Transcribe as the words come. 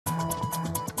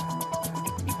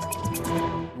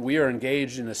We are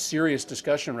engaged in a serious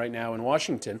discussion right now in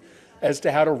Washington as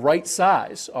to how to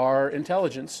right-size our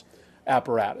intelligence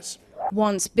apparatus.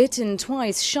 Once bitten,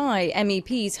 twice shy,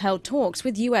 MEPs held talks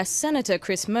with US Senator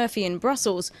Chris Murphy in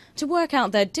Brussels to work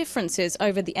out their differences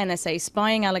over the NSA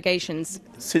spying allegations.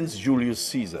 Since Julius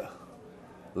Caesar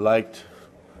liked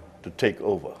to take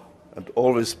over, and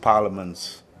always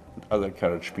parliaments and other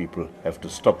encouraged people have to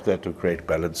stop that to create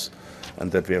balance,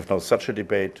 and that we have now such a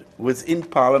debate within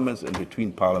parliaments and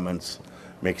between parliaments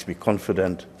makes me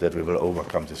confident that we will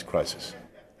overcome this crisis.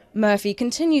 Murphy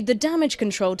continued the damage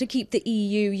control to keep the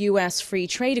EU-US free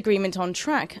trade agreement on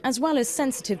track, as well as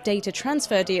sensitive data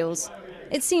transfer deals.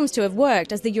 It seems to have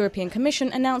worked, as the European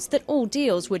Commission announced that all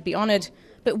deals would be honoured,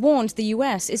 but warned the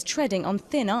US is treading on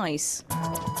thin ice.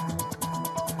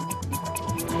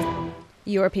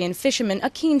 European fishermen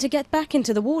are keen to get back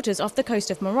into the waters off the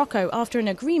coast of Morocco after an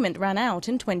agreement ran out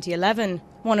in 2011.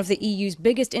 One of the EU's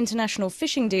biggest international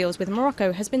fishing deals with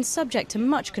Morocco has been subject to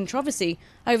much controversy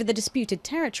over the disputed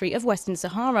territory of Western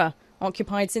Sahara,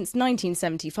 occupied since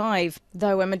 1975.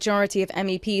 Though a majority of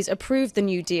MEPs approved the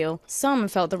new deal, some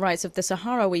felt the rights of the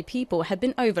Sahrawi people had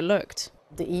been overlooked.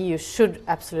 The EU should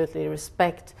absolutely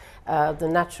respect the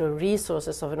natural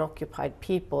resources of an occupied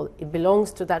people. It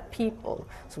belongs to that people,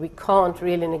 so we can't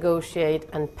really negotiate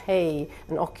and pay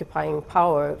an occupying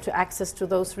power to access to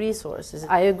those resources.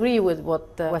 I agree with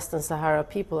what the Western Sahara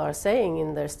people are saying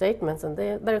in their statements, and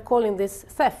they're calling this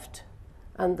theft,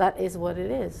 and that is what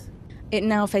it is. It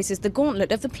now faces the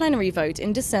gauntlet of the plenary vote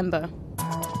in December.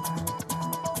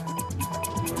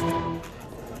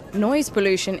 Noise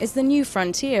pollution is the new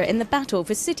frontier in the battle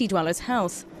for city dwellers'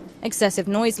 health. Excessive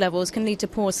noise levels can lead to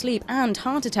poor sleep and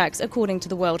heart attacks, according to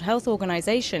the World Health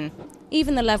Organization.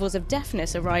 Even the levels of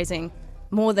deafness are rising.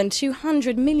 More than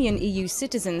 200 million EU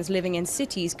citizens living in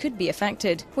cities could be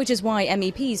affected, which is why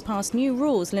MEPs passed new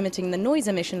rules limiting the noise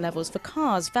emission levels for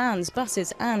cars, vans,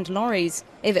 buses and lorries.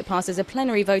 If it passes a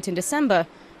plenary vote in December,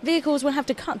 vehicles will have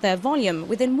to cut their volume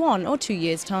within 1 or 2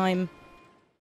 years' time.